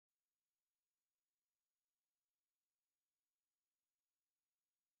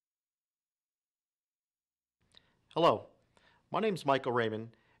Hello, my name is Michael Raymond, and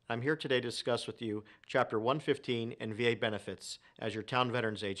I'm here today to discuss with you Chapter 115 and VA benefits as your town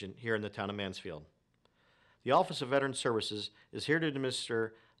veterans agent here in the town of Mansfield. The Office of Veteran Services is here to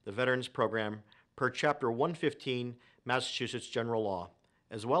administer the Veterans Program per Chapter 115 Massachusetts General Law,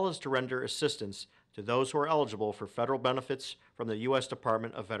 as well as to render assistance to those who are eligible for federal benefits from the U.S.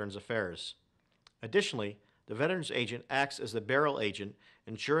 Department of Veterans Affairs. Additionally, the Veterans Agent acts as the burial agent,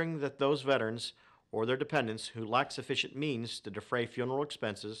 ensuring that those veterans or their dependents who lack sufficient means to defray funeral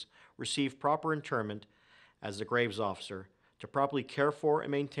expenses receive proper interment as the graves officer to properly care for and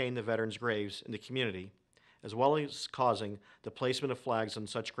maintain the veterans' graves in the community, as well as causing the placement of flags on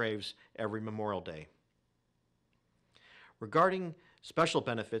such graves every Memorial Day. Regarding special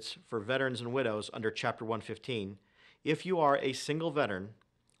benefits for veterans and widows under Chapter 115, if you are a single veteran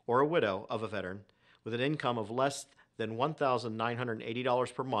or a widow of a veteran with an income of less than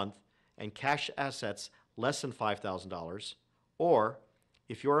 $1,980 per month and cash assets less than $5,000, or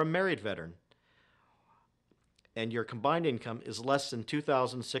if you're a married veteran and your combined income is less than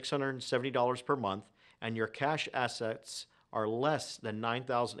 $2,670 per month and your cash assets are less than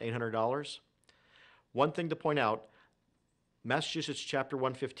 $9,800. One thing to point out, Massachusetts Chapter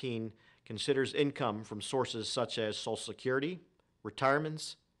 115 considers income from sources such as Social Security,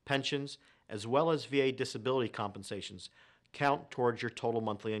 retirements, pensions, as well as VA disability compensations count towards your total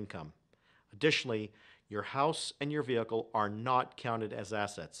monthly income. Additionally, your house and your vehicle are not counted as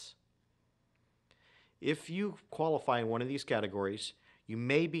assets. If you qualify in one of these categories, you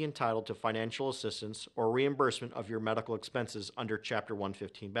may be entitled to financial assistance or reimbursement of your medical expenses under Chapter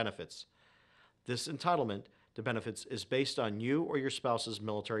 115 benefits. This entitlement to benefits is based on you or your spouse's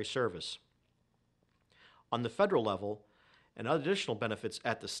military service. On the federal level, and additional benefits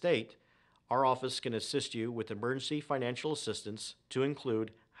at the state, our office can assist you with emergency financial assistance to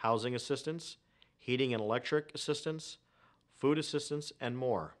include housing assistance, heating and electric assistance, food assistance, and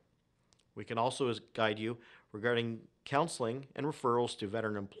more. We can also guide you regarding counseling and referrals to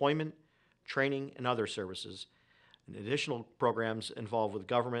veteran employment, training, and other services, and additional programs involved with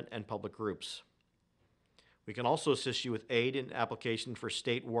government and public groups. We can also assist you with aid in application for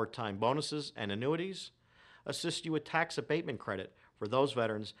state wartime bonuses and annuities, assist you with tax abatement credit for those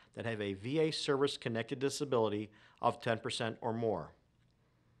veterans that have a VA service-connected disability of 10% or more.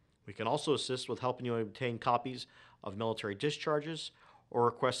 We can also assist with helping you obtain copies of military discharges or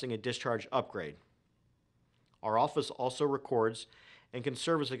requesting a discharge upgrade. Our office also records and can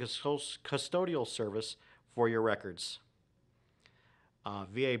serve as a custodial service for your records.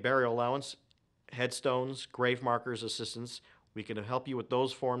 VA burial allowance, headstones, grave markers assistance, we can help you with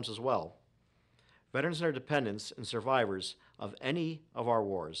those forms as well. Veterans and their dependents and survivors of any of our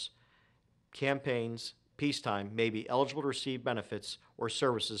wars, campaigns, peacetime may be eligible to receive benefits or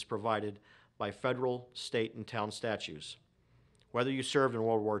services provided by federal, state, and town statutes. Whether you served in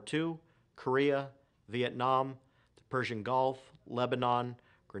World War II, Korea, Vietnam, the Persian Gulf, Lebanon,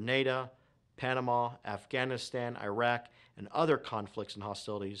 Grenada, Panama, Afghanistan, Iraq, and other conflicts and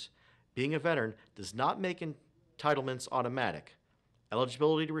hostilities, being a veteran does not make entitlements automatic.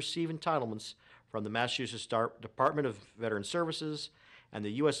 Eligibility to receive entitlements from the Massachusetts Department of Veteran Services and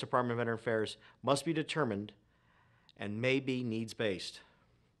the U.S. Department of Veteran Affairs must be determined and may be needs-based.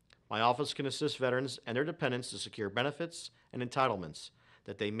 My office can assist veterans and their dependents to secure benefits and entitlements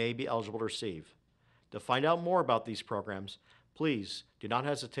that they may be eligible to receive. To find out more about these programs, please do not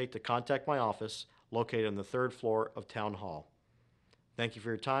hesitate to contact my office located on the third floor of Town Hall. Thank you for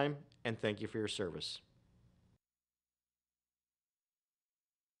your time and thank you for your service.